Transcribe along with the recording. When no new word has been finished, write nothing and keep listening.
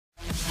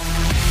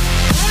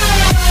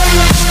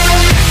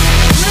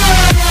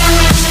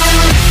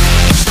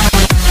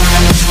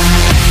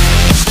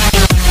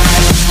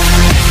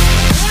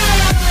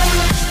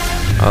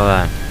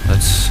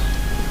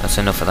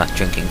enough of that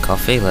drinking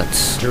coffee.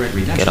 Let's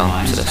get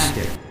on to this.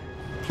 Active.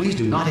 Please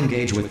do not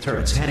engage with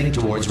turrets heading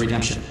towards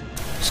redemption.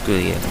 Screw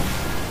you.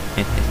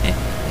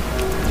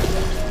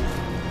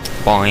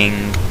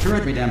 Boing.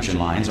 Turret redemption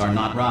lines are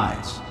not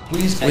rides.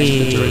 Please exit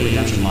the turret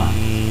redemption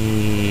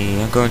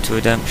line. I'm going to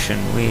redemption.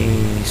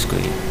 Screw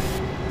you.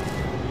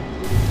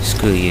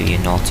 Screw you, you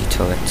naughty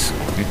turrets.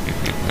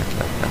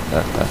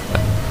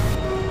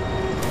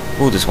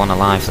 Ooh, there's one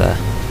alive there.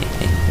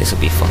 This'll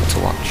be fun to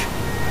watch.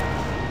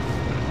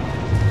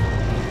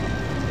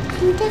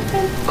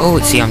 Oh,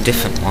 it's the I'm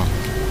different one.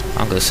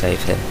 I'm gonna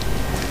save him.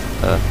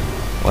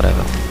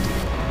 Whatever.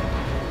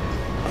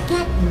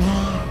 Get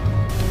mad.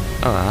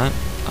 Alright,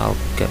 I'll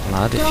get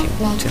mad if you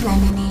want to.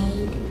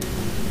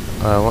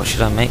 What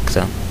should I make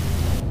then?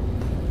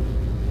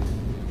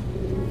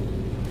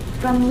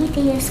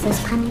 Prometheus was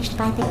punished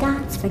by the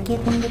gods for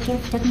giving the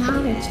gift of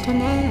knowledge to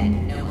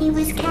man. He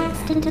was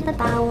cast into the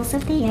bowels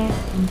of the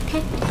earth and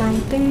pecked by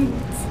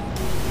birds.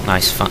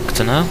 Nice fact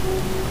to know.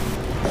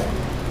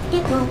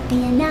 It won't be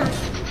enough.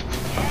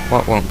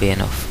 What won't be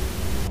enough?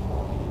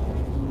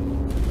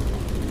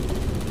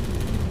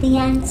 The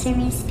answer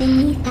is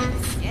beneath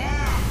us.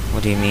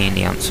 What do you mean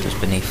the answer is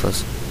beneath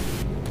us?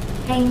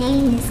 Her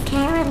name is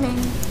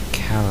Carolyn.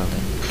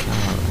 Carolyn.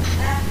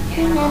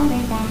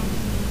 Remember that.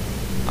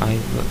 I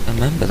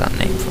remember that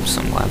name from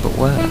somewhere, but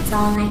where? That's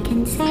all I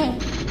can say.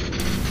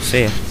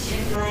 See ya.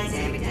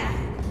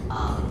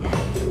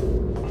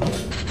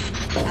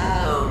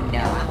 Oh no,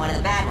 I'm one of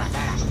the bad ones,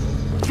 aren't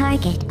I?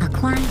 Target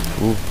acquired.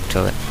 Ooh,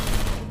 turret.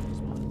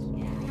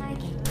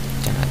 Target.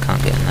 Damn, I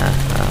can't get in there.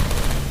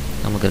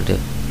 What am I gonna do?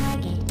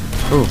 Target.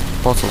 Ooh,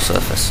 portal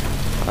surface.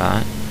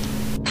 Alright.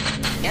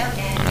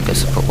 And I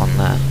guess I put one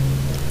there.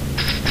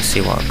 Let's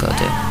see what I've got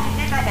to do.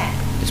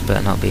 This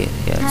better not be it.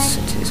 Yeah,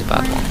 it is a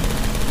bad one.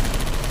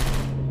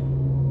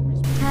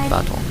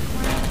 Bad one.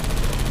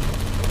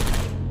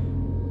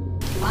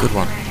 Good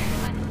one.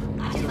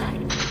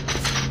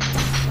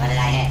 What did I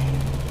hit?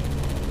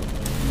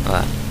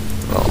 Alright,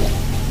 roll.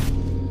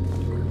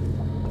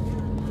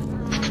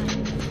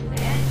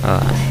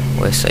 Alright,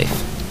 we're safe.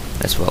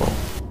 Let's roll.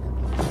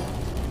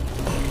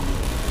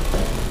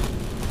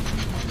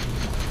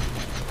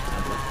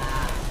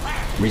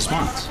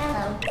 Response.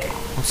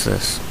 What's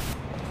this?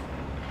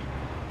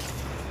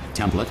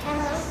 Template.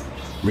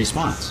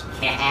 Response.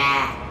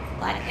 Yeah.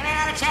 What? Give me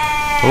another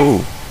chance!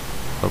 Ooh.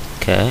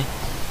 Okay.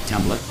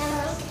 Template.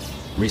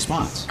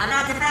 Response. I'm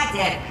not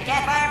defective! You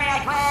can't fire me, I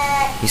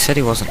quit! He said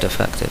he wasn't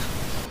defective.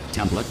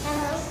 Template.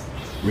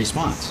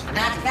 Response. I'm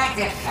not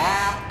defective!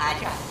 Well, I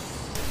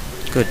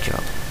tried. Good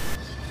job.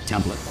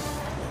 Template.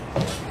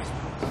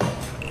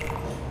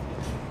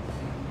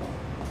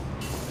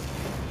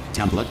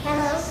 Template.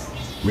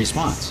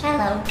 Response.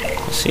 Hello.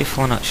 Let's see if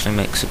one actually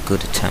makes a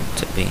good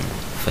attempt at being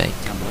fake.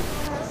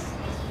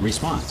 Template.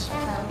 Response.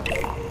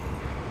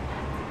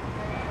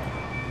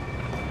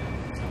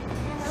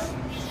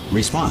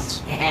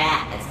 Response.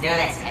 Yeah, let's do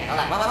this. Hey, hold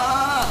on. Whoa, whoa,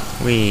 whoa,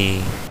 whoa!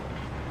 We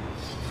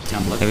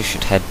Template. maybe we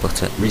should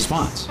headbutt it.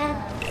 Response.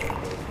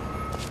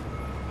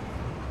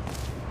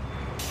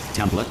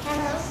 Template.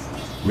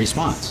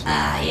 Response.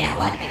 Yeah,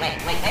 what?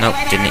 Wait. Nope,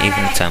 didn't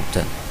even attempt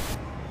it.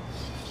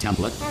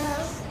 Template.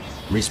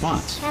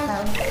 Response.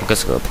 I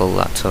guess I gotta pull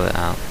that turret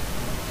out.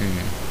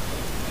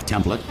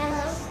 Template.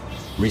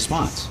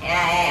 Response.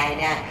 Yeah,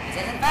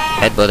 this isn't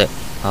fair! Headbutt it.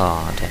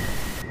 Oh, damn it.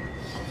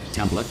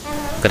 Template.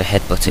 Gotta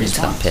headbutt it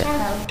into that pit.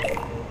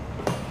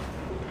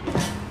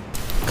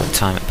 Gotta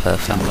time it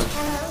perfect.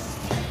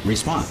 Template.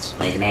 Response.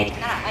 Please, mate.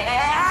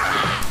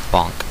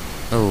 Bonk.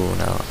 Oh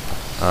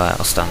no. Alright,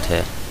 I'll stand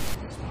here.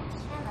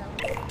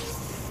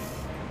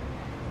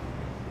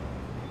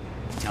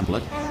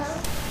 Template.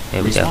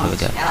 Here we go, here we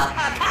go.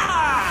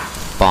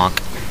 Bonk.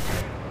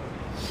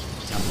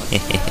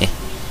 Template.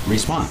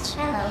 Response.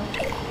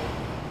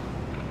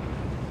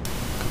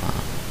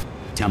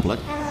 Template.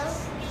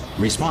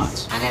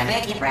 Response. I'm gonna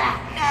make you proud.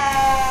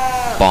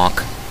 No!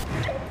 Bonk.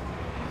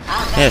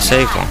 Yeah,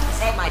 saved one.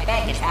 Save my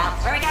bacon, pal.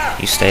 Where we go?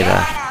 You stay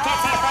there. Can't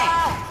see a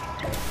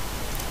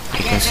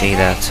thing. You can see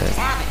that too.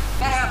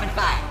 Better open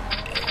fire.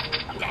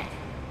 Okay.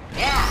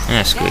 Yeah.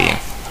 Yeah, screw you.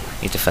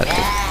 You're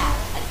defective.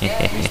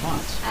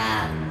 Response.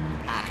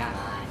 Come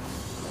on.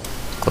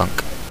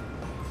 Clunk.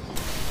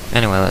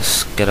 Anyway,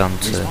 let's get on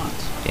to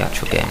Response. the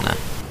actual game now.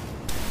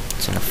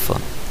 It's enough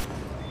fun.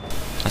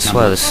 I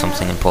swear there's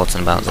something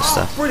important about this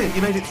stuff. Brilliant,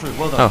 you made it through.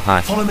 Well done. Oh, hi.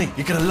 Follow me.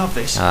 You're gonna love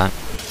this. Alright,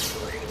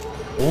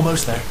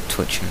 Almost there.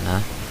 twitching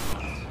there.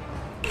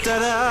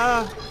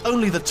 Ta-da!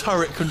 Only the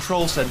turret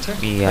control center.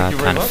 Yeah, I Thank you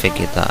very kind of much.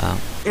 figured that out.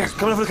 Here,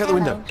 come and have a look out the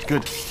window.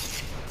 Good.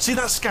 See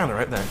that scanner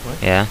out there,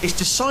 right? Yeah. It's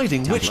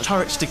deciding which Template.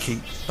 turrets to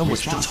keep and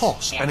which to Response.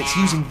 toss, and it's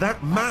using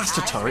that master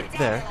turret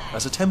there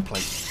as a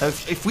template. Now,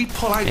 if we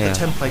pull out Yeah, the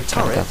template kinda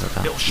turret, gathered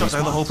that. it'll shut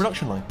down the whole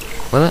production line.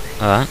 Will it?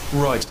 Alright.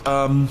 Right, Just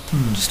I'm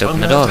open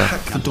the gonna door have to then.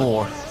 hack the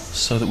door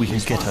so that we can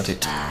get at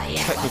it.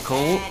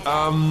 Technical.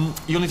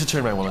 You'll need to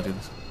turn around while I do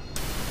this.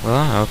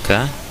 Well,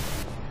 okay.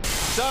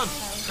 Done.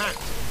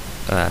 Hacked.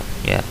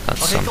 Yeah,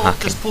 that's Okay, some go on,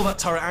 hacking. just pull that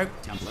turret out.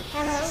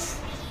 Template.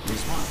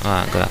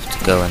 Alright, I'm gonna have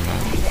to go in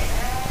there.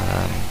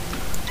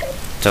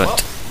 Do Well,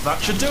 it.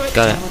 that should do it.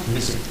 Got it.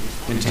 Missing.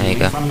 There you Continuing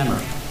go. from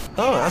memory.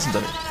 Oh, it hasn't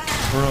done it.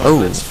 Right, Oh.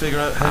 let's figure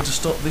out how to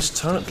stop this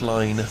turret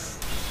line.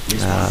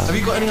 Have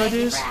you got any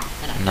ideas?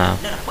 No.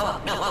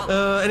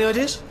 Any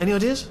ideas? Any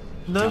ideas?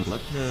 No?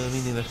 Template. No,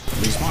 me neither.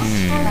 Response.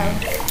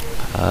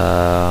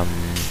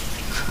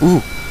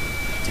 Ooh.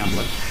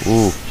 Template.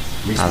 Ooh.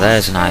 Now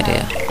there's an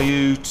idea. Are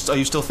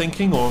you still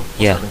thinking, or what's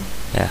Yeah. happening?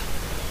 Yeah.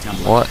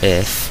 Template. What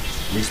if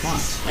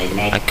Response.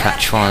 I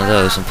catch one of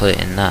those and put it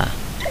in there?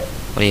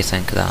 What do you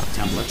think of that?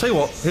 Template. Tell you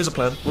what, here's a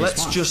plan. Let's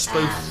Response. just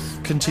both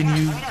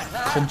continue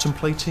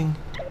contemplating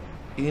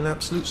in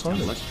absolute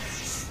silence.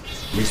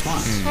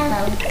 Response.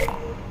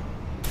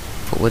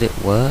 But would it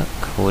work?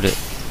 Or would it...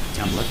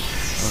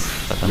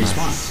 Template. I don't know.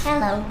 Response.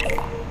 Hello.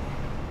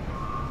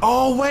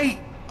 Oh wait!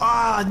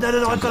 Ah, no,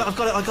 I got it.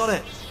 No,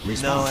 I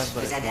Response. haven't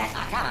got it. Said that.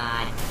 Oh, come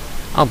on.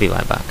 I'll be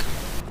right back.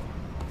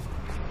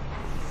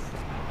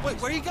 Wait,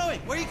 where are you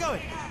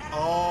going?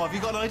 Oh, have you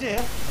got an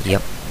idea?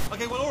 Yep.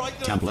 Okay, well, all right.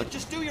 Template.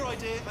 Just do your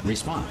idea.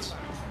 Response.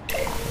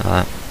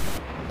 Alright.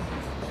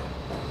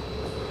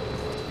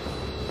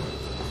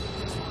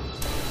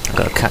 I've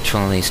got to catch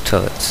one of these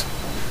turrets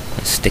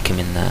and stick him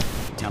in there.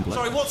 Template.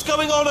 Sorry, what's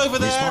going on over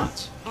there?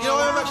 Response. You know,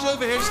 I'm actually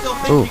over here still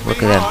thinking. Ooh, look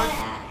pretty at him.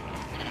 hard.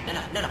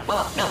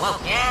 No,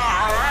 whoa.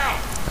 Yeah, alright.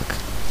 Look.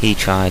 He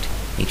tried.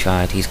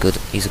 He's good.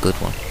 He's a good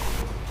one.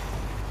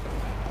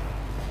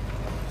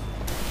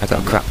 I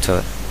got a crap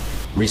turret.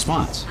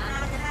 Response.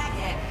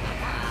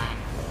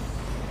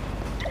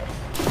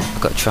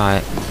 I've got to try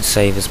it and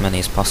save as many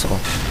as possible.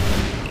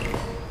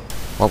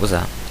 What was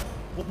that?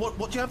 What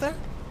do you have there?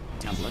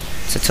 Template.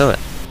 It's a turret.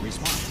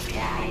 Response.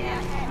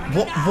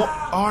 What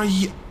are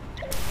you?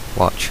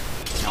 Watch.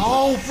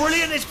 Oh,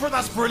 brilliant!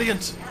 That's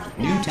brilliant.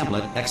 New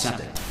template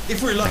accepted.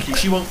 If we're lucky,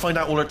 she won't find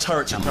out all her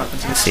turrets are crap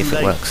until Let's it's see too if it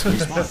late. works.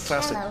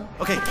 Fantastic.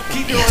 Okay,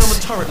 keep your eye on the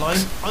turret line.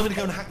 I'm gonna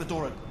go and hack the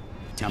door open.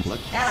 Template.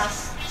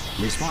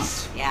 Hello.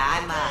 Response. Yeah,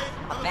 I'm a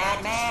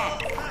bad man.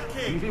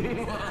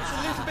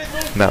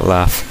 That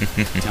laugh.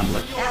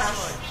 Template.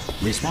 Hello.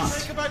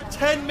 Response. Take about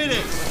 10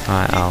 minutes.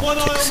 Alright, Keep I'll one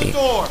eye take a on the seat.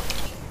 door.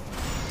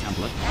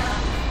 Template.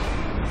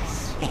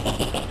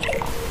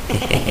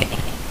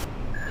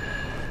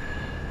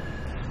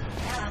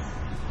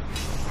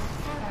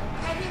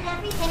 I did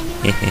everything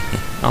you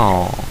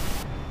Oh.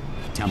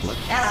 Template.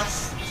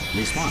 Hello.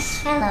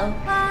 Response. Hello.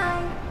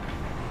 Bye.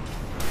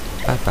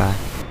 Bye bye.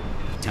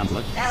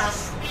 Template.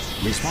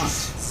 Hello. Response.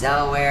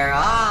 So we're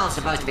all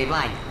supposed to be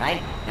blind,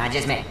 right? Not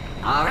just me.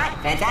 All right,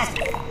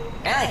 fantastic.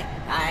 Really?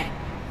 All right.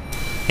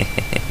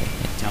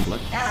 Template.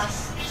 Hello.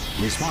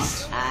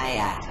 Response.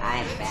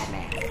 I'm a bad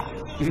man.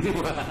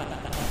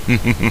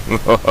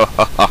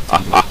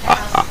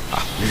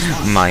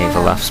 Response. My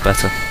evil laugh's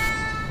better.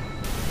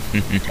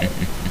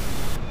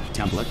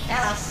 Template.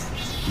 Hello.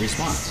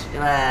 Response.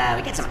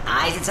 We get some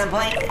eyes at some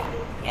point?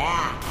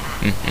 Yeah.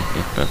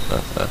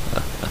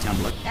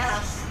 Template. Hello.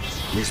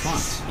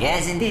 Response.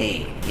 Yes,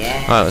 indeed.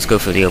 Yeah. Alright, let's go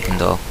through the open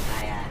door.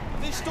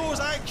 This door's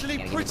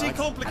actually Are pretty the bullets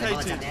up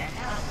complicated. there?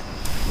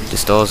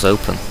 This door's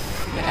open.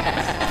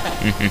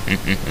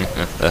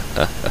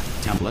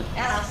 Template.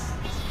 Hello.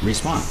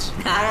 Response.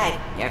 All right.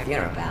 Your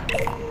funeral, pal.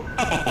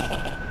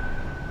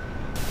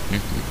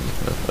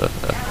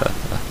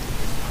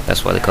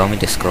 That's why they call me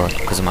Discord,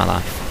 because of my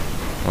laugh.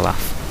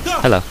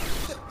 Hello.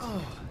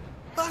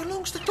 How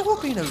long's the door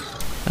been open?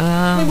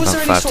 About Was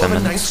there any 5-10 sort of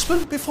minutes.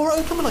 announcement before it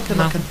opened?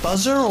 Like a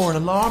buzzer or an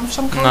alarm of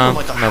some kind? No, or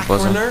like a no hacker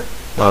buzzer. alert?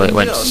 Well, it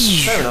went Yeah,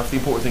 shh. fair enough, the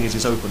important thing is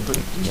it's open, but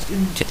just J-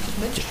 mention it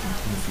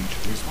in the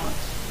future. Response.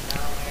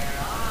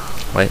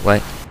 Wait.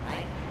 Right?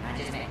 Not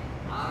just me.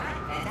 All right,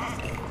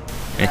 fantastic.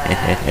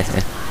 Eyes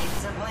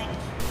at some point?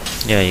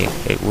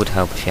 Yeah, it would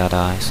help if you had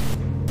eyes.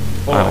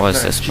 All Alright, right, what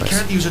is now, this she place?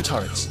 can't use her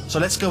turrets, so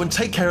let's go and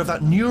take care of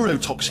that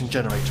neurotoxin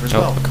generator as Oh,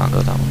 well. I can't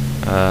go that way.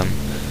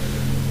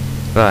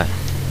 Right.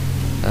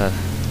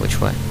 Which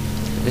way?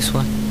 This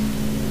way?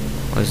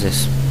 What is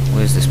this?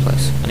 Where's this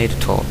place? I need a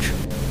torch.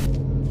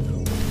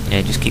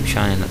 Yeah, just keep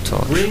shining that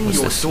torch. Bring What's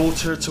your this?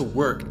 daughter to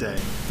work day.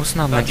 What's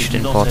now That mentioned did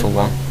in not Portal end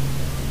 1? well.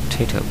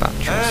 Potato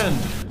batteries.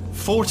 And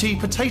 40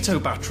 potato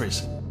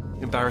batteries.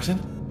 Embarrassing.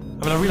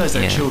 I mean, I realise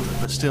they're Yeah. children,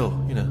 but still,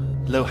 you know,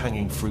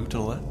 low-hanging fruit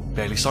and all that.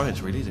 Barely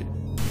science, really, is it?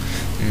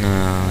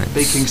 No, it's...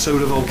 Baking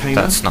soda volcano.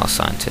 That's not a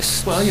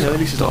scientist. Well, you know, at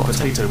least it's not a daughter.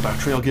 potato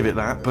battery, I'll give it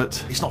that,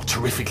 but it's not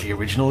terrifically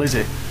original, is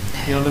it?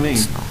 You know what I mean?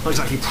 It's not. Not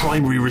exactly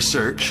primary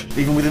research,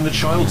 even within the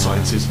child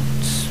sciences.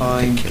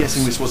 I'm ridiculous.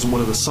 guessing this wasn't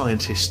one of the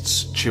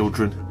scientists'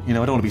 children. You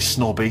know, I don't want to be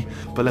snobby,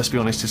 but let's be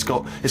honest, it's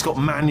got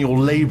manual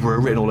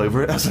labourer written all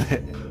over it, hasn't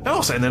it? I'm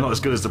not saying they're not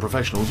as good as the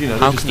professionals, you know.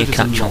 How can you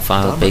catch on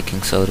fire with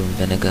baking soda and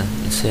vinegar?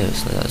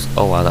 Seriously, that's...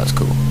 Oh wow, that's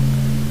cool.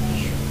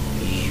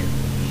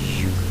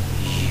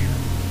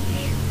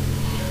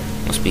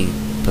 Must be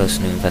the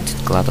person who invented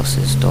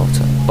GLaDOS's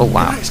daughter. Oh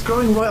wow. Yeah, it's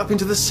growing right up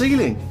into the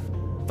ceiling.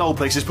 The whole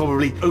place is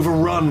probably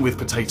overrun with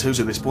potatoes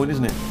at this point,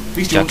 isn't it? At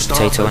least you won't Jack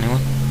starve potato, them.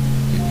 anyone?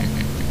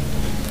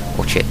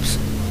 Or chips.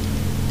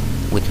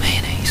 With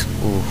mayonnaise.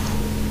 Ooh,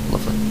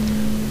 lovely.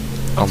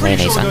 Oh,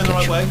 mayonnaise and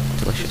ketchup. Right,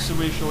 Delicious. just to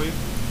reassure you.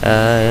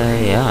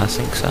 Yeah, I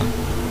think so.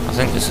 I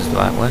think this is the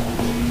right way.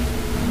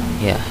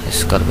 Yeah,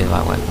 this has got to be the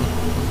right way.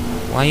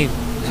 Why you...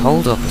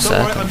 Hold up a Don't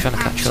sec, worry, I'm trying to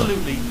catch up.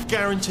 absolutely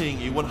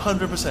guaranteeing you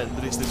 100%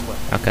 that it's this way.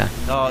 Okay.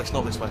 No, it's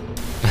not this way.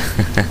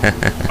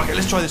 Okay,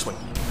 let's try this way.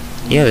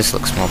 Yeah, this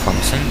looks more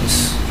promising.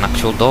 It's an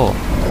actual door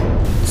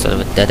instead of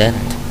a dead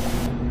end.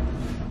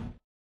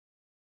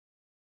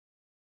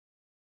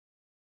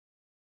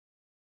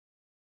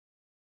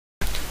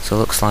 So it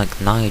looks like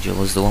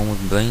Nigel is the one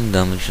with brain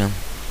damage then.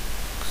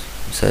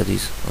 He said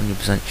he's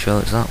 100%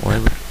 sure it's that way,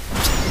 but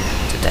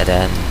it's a dead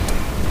end.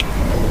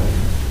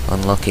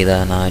 Unlucky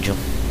there, Nigel.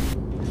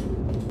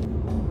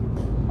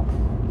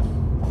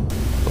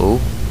 Oh,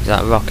 is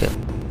that a rocket?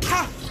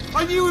 Ha!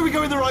 I knew we were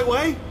going the right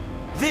way!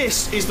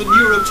 This is the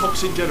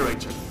neurotoxin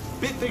generator.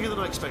 Bit bigger than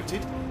I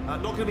expected.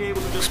 Not going to be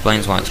able to just...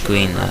 Explains why it's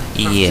green there.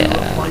 Yeah.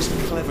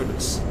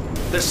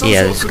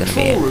 Yeah, this is going to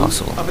be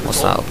impossible.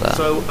 What's that up there?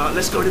 So,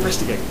 let's go and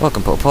investigate. Well, I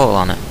can put a portal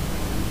on it.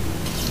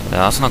 Yeah,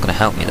 that's not going to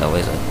help me though,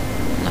 is it?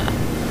 Nah.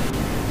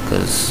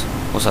 Because,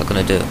 what's that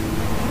going to do?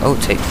 Oh,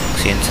 it takes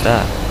you into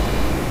there.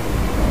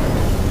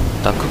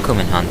 That could come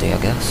in handy,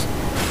 I guess.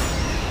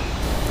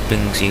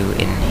 Brings you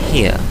in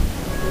here.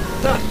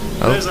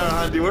 There's our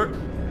handiwork.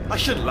 I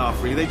shouldn't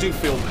laugh, really. They do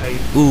feel pain.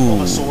 Ooh.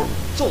 Of a sort.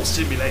 It's all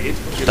simulated.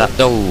 That,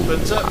 oh, but,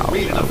 wow,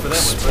 real that enough for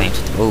looks them, I'd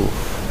say. painted.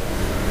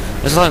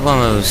 Oh. It's like one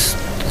of those,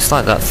 it's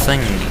like that thing,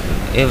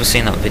 you ever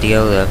seen that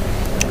video, the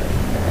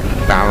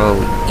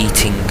barrel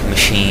eating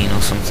machine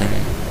or something?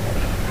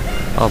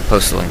 I'll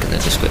post a link in the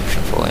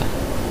description for you.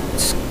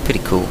 It's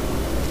pretty cool.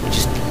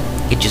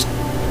 It just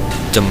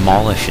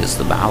demolishes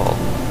the barrel,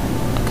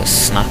 like a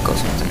snack or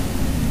something.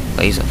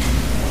 Laser.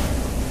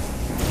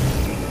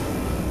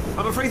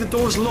 I'm afraid the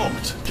door's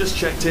locked. Just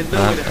checked it.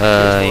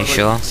 You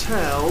sure?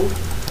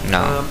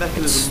 No,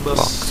 Mechanism it's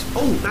must... locked.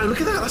 Oh, now look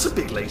at that. That's a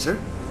big laser.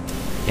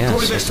 Yeah,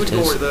 Probably yes, best to it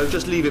ignore is. it though.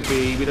 Just leave it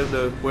be. We don't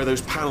know where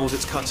those panels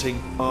it's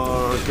cutting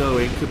are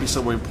going. Could be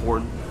somewhere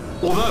important.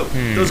 Although,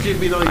 it does give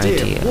me an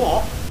idea.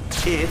 What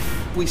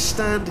if we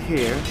stand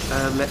here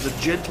and let the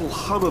gentle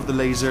hum of the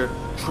laser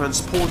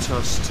transport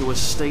us to a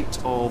state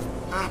of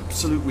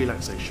absolute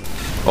relaxation?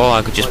 Or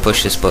I could just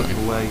push this button.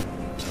 Away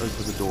to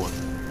open the door.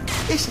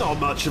 It's not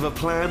much of a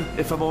plan,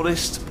 if I'm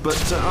honest, but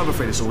I'm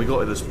afraid it's all we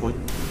got at this point.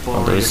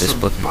 Oh, there is this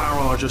button.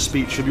 Barrage of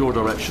speech in your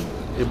direction.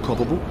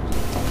 Improbable.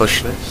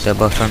 Push the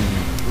button.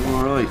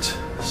 Alright,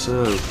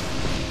 so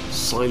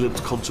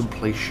silent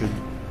contemplation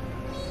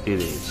it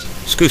is.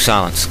 Screw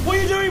silence. What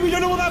are you doing? We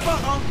don't know what that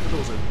button... Oh, the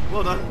door's open.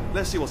 Well done.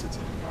 Let's see what's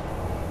inside.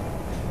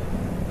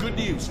 Good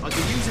news. I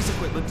can use this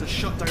equipment to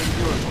shut down the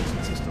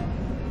neurotoxin system.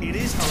 It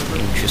is, however...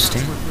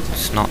 Interesting.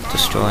 It's not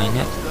destroying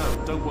it.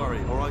 No, don't worry,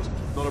 alright?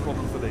 Not a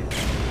problem for me.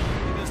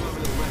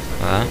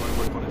 Alright.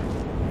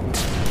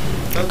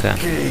 Okay.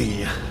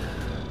 Okay.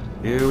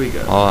 Here we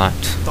go. Alright.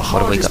 The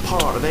What have we hardest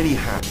got? part of any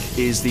hack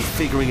is the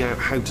figuring out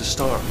how to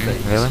start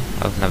things. Really?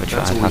 I've never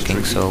tried always hacking,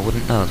 tricky. so I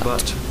wouldn't know that.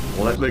 But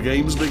let the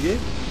games begin.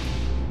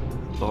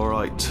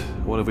 Alright,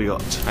 what have we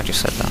got? I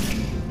just said that.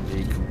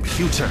 A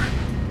computer.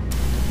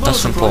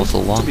 That's from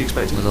Portal 1, to be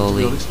expected, with all to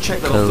be the honest. Check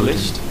that off the code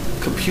list.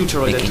 Computer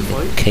making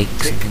identified. the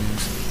cakes Tick. and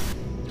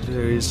things.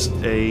 There is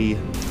a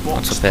box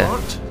What's up here?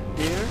 part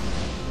here.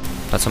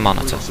 That's a We've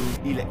monitor. got some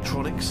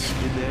electronics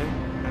in there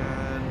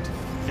and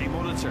a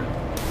monitor.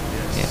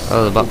 Yes. Yeah,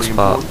 oh, the box Probably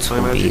part important, I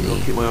will be imagine.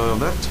 I'll keep my eye on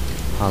that.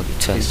 I'll be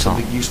If turned on.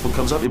 something useful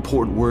comes up,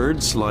 important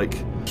words like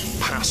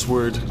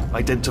password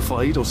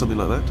identified or something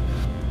like that.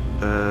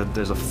 And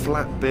there's a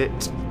flat bit.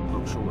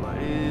 Not sure what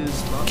that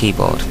is.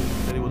 Keyboard.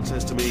 If anyone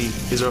says to me,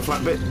 is there a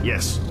flat bit?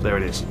 Yes, there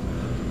it is.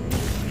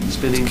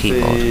 Spinning It's a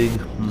keyboard.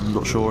 thing.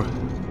 Not sure.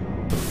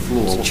 The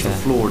floor. It's a What's the chair.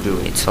 floor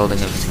doing? It's holding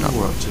everything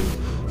Floor up. up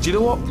to? Do you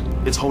know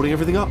what? It's holding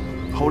everything up.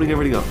 Holding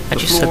everything up. I The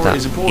just said floor that.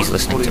 is important. He's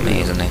listening to Holding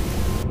me, everything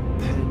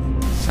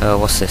isn't he?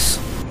 What's this?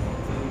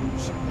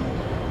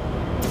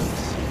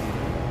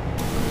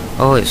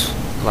 Oh, it's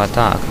like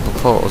that. I can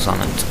put portals on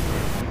it.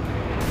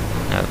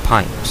 No,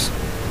 pipes.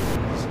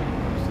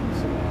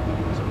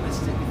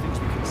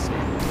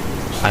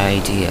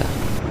 Idea.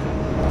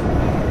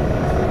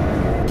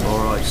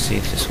 Alright. See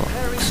if this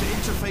Preparing works. to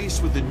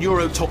interface with the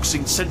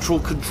neurotoxin central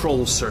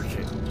control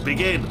circuit.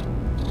 Begin.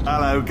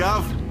 Hello,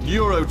 Gav.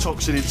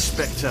 Neurotoxin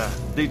Inspector.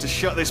 Need to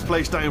shut this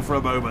place down for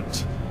a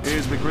moment.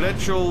 Here's my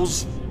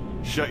credentials.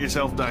 Shut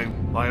yourself down.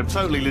 I am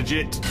totally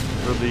legit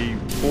from the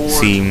board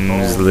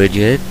Seems of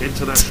legit.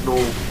 International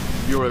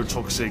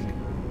Neurotoxin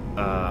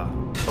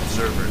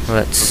Observers.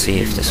 Let's see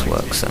if this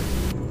works then.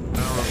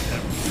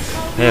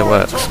 Yeah, it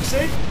works.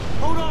 Neurotoxin?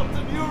 Hold on, the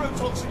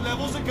neurotoxin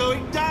levels are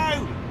going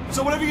down.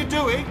 So whatever you're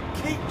doing,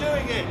 keep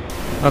doing it.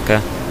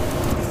 Okay.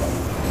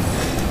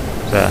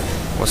 There.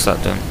 What's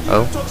that doing?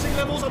 Oh. Neurotoxin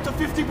levels up to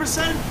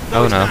 50%.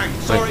 Oh it's no. down.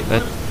 Sorry.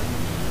 Wait.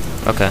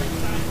 Okay.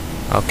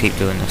 I'll keep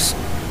doing this.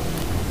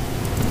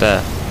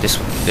 There.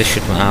 This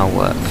should now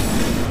work.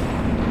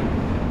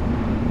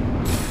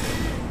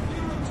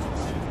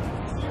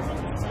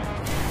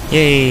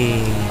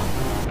 Yay!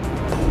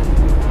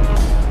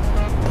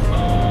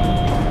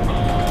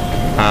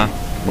 Huh?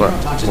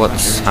 Neurotoxin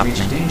What's have reached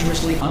happening?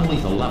 dangerously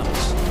unlethal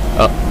levels.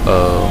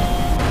 Uh-oh.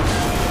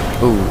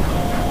 Ooh.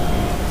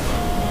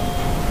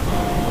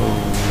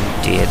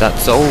 Oh dear,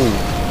 that's all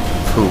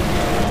poop.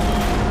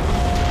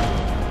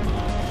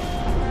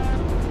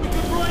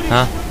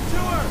 Huh?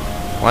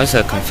 Why is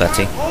there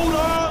confetti? Hold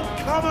on!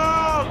 Come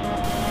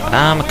on!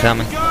 I'm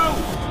coming.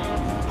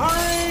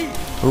 Hurry!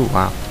 Ooh,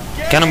 wow.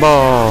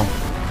 Cannonball!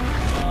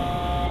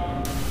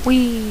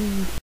 Whee!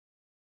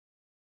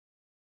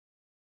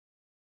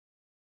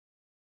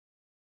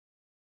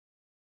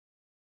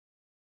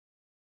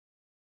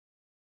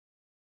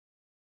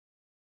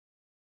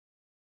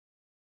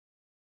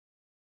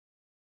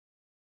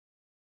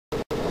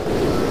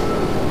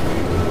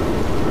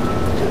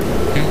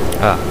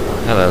 Ah,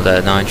 hello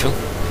there, Nigel.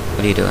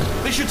 What are you doing?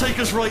 This should take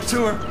us right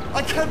to her.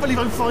 I can't believe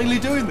I'm finally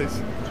doing this.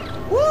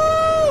 Woo!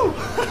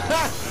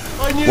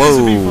 I knew this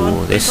would be fun.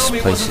 Whoa, They this told me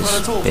it place wasn't is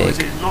fun at all.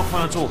 big. It's not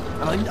fun at all.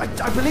 And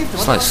I believed them.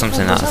 It's like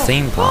something out of a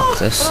theme park,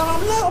 this.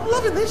 I'm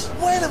loving this.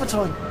 Whale of a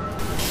time.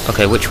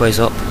 Okay, which way's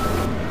up?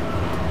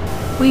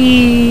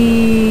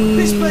 Whee!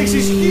 This place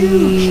is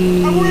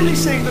huge. And we're only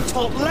seeing the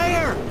top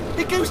layer.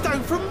 It goes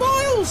down for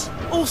miles.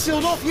 All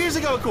sealed off years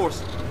ago, of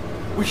course.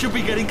 We should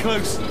be getting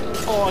close.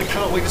 Oh, I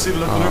can't wait to see the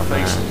look on her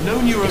face. Man. No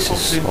This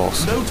is neurotoxin,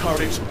 awesome. no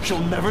targets.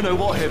 She'll never know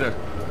what hit her.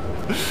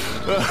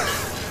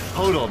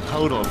 Hold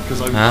on,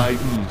 because I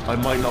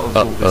might not have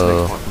thought this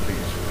next part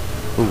completely.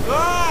 Ooh,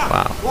 Ah!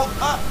 wow.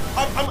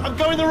 Well, I'm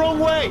going the wrong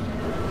way.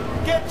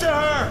 Get to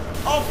her.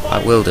 I'll I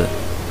find will do.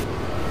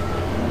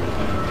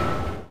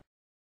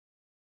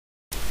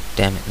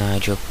 Damn it,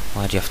 Nigel.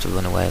 Why'd you have to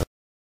run away?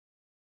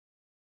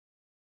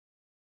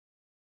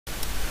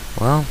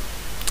 Well,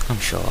 I'm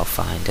sure I'll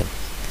find him.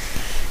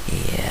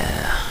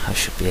 Yeah, I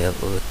should be able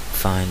to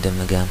find him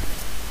again.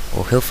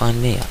 Or he'll find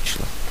me,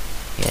 actually.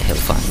 Yeah, he'll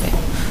find me.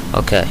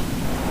 Okay.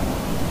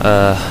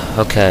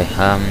 Okay,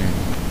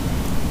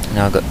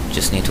 now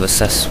just need to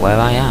assess where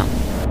I am.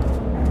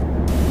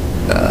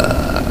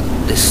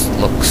 This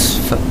looks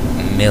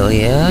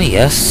familiar,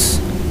 yes.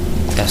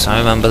 Yes, I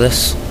remember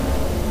this.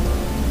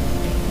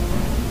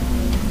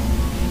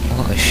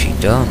 What has she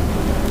done?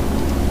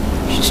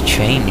 She's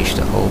changed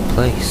the whole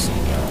place.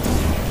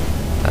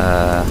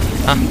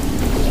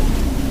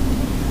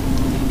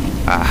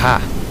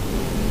 Aha!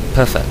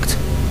 Perfect.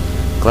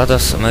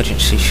 GLaDOS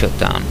emergency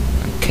shutdown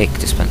and cake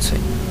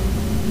dispensing.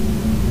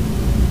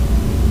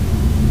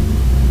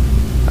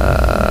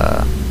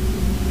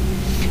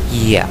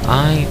 Yeah,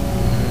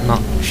 I'm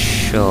not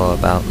sure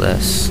about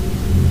this.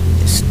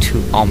 It's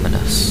too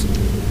ominous.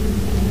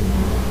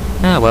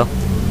 Ah well,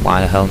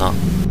 why the hell not?